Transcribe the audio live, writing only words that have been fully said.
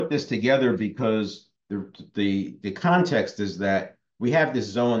this together because the context is that we have this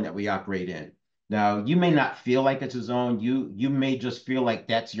zone that we operate in. Now, you may not feel like it's a zone. You may just feel like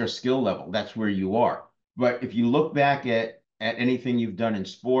that's your skill level. That's where you are. But if you look back at anything you've done in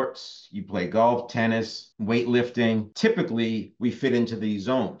sports, you play golf, tennis, weightlifting, typically we fit into these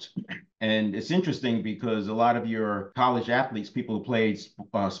zones. And it's interesting because a lot of your college athletes, people who played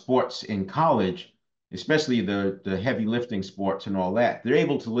sports in college, especially the heavy lifting sports and all that, they're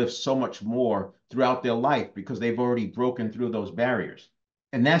able to lift so much more throughout their life because they've already broken through those barriers.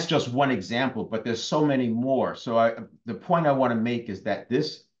 And that's just one example, but there's so many more. The point I want to make is that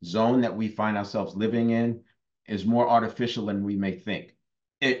this zone that we find ourselves living in is more artificial than we may think.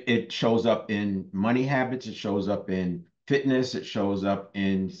 It shows up in money habits, it shows up in fitness, it shows up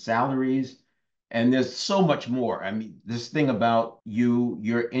in salaries, and there's so much more. I mean, this thing about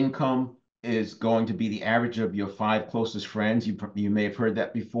your income is going to be the average of your five closest friends. You may have heard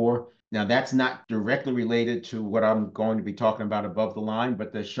that before. Now, that's not directly related to what I'm going to be talking about above the line,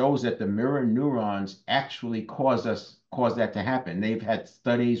 but that shows that the mirror neurons actually cause that to happen. They've had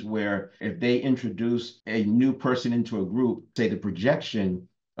studies where if they introduce a new person into a group, say the projection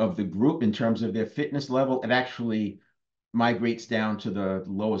of the group in terms of their fitness level, it actually migrates down to the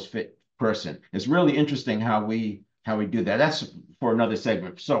lowest fit person. It's really interesting how we do that. That's for another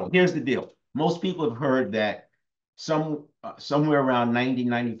segment. So here's the deal. Most people have heard that somewhere around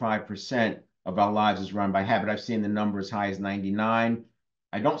 95% of our lives is run by habit. I've seen the number as high as 99.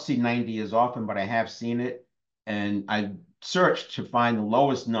 I don't see 90 as often, but I have seen it. And I searched to find the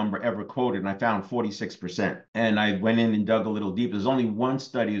lowest number ever quoted, and I found 46%. And I went in and dug a little deep. There's only one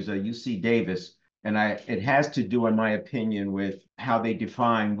study, is a UC Davis, and it has to do, in my opinion, with how they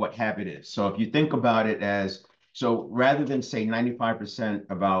define what habit is. So if you think about it as, so rather than say 95%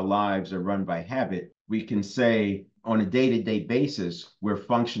 of our lives are run by habit, we can say on a day-to-day basis, we're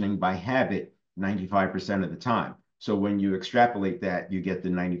functioning by habit 95% of the time. So when you extrapolate that, you get the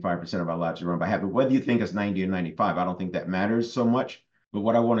 95% of our lives are run by habit. Whether you think it's 90 or 95, I don't think that matters so much. But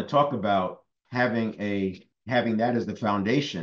what I want to talk about, having that as the foundation